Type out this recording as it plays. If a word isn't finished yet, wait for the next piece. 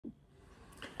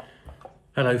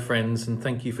Hello friends, and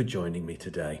thank you for joining me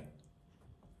today.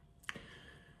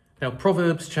 Now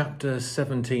Proverbs chapter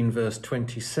 17 verse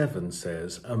 27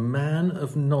 says, "A man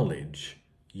of knowledge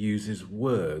uses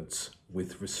words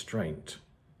with restraint."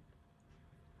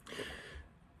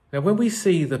 Now when we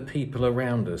see the people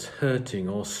around us hurting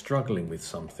or struggling with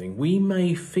something, we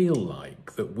may feel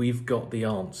like that we've got the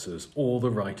answers or the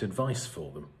right advice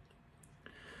for them.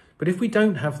 But if we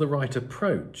don't have the right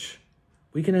approach,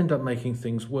 we can end up making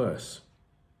things worse.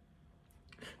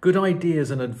 Good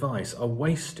ideas and advice are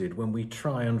wasted when we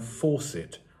try and force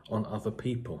it on other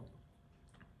people.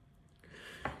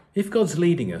 If God's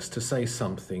leading us to say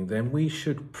something, then we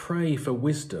should pray for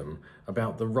wisdom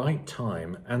about the right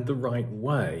time and the right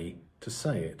way to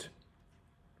say it.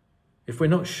 If we're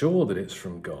not sure that it's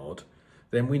from God,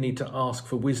 then we need to ask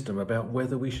for wisdom about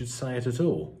whether we should say it at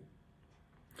all.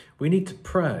 We need to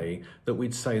pray that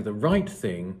we'd say the right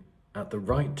thing at the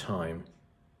right time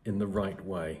in the right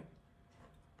way.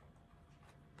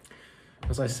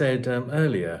 As I said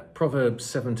earlier, Proverbs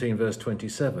 17 verse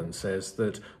 27 says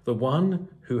that the one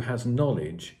who has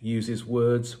knowledge uses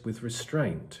words with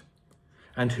restraint,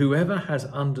 and whoever has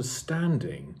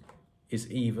understanding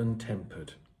is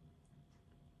even-tempered.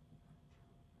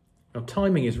 Now,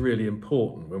 timing is really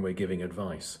important when we're giving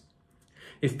advice.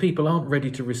 If people aren't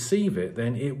ready to receive it,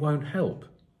 then it won't help.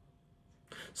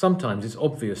 Sometimes it's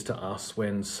obvious to us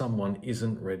when someone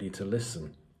isn't ready to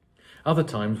listen. Other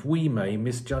times we may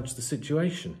misjudge the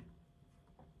situation.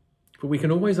 But we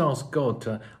can always ask God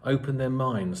to open their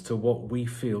minds to what we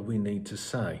feel we need to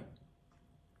say.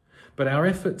 But our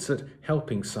efforts at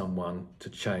helping someone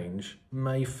to change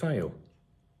may fail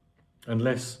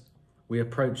unless we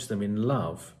approach them in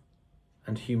love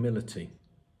and humility.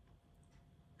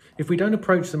 If we don't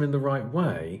approach them in the right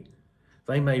way,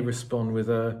 they may respond with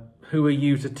a "who are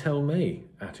you to tell me"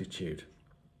 attitude.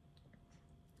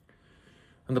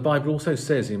 And the Bible also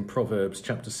says in Proverbs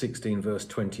chapter 16 verse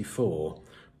 24,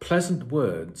 "Pleasant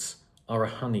words are a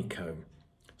honeycomb,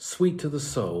 sweet to the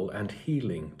soul and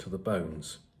healing to the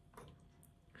bones."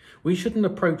 We shouldn't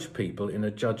approach people in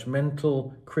a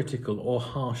judgmental, critical or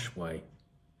harsh way.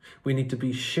 We need to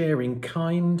be sharing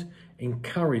kind,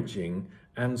 encouraging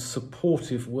and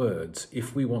supportive words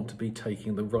if we want to be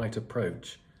taking the right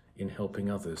approach in helping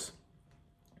others.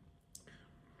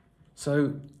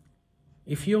 So,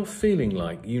 if you're feeling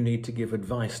like you need to give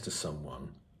advice to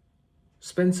someone,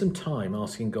 spend some time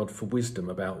asking God for wisdom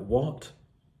about what,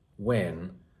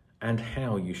 when, and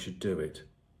how you should do it.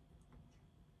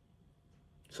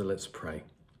 So let's pray.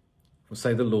 We'll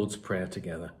say the Lord's Prayer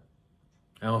together.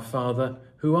 Our Father,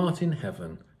 who art in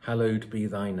heaven, hallowed be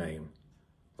thy name.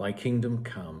 Thy kingdom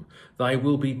come, thy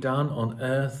will be done on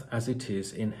earth as it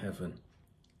is in heaven.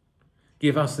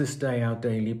 Give us this day our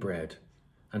daily bread,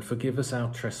 and forgive us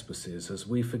our trespasses as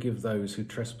we forgive those who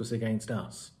trespass against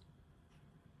us.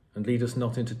 And lead us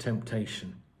not into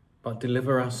temptation, but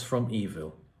deliver us from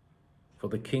evil. For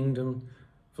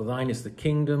thine is the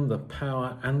kingdom, the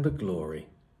power and the glory,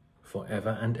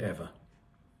 forever and ever.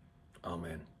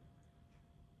 Amen.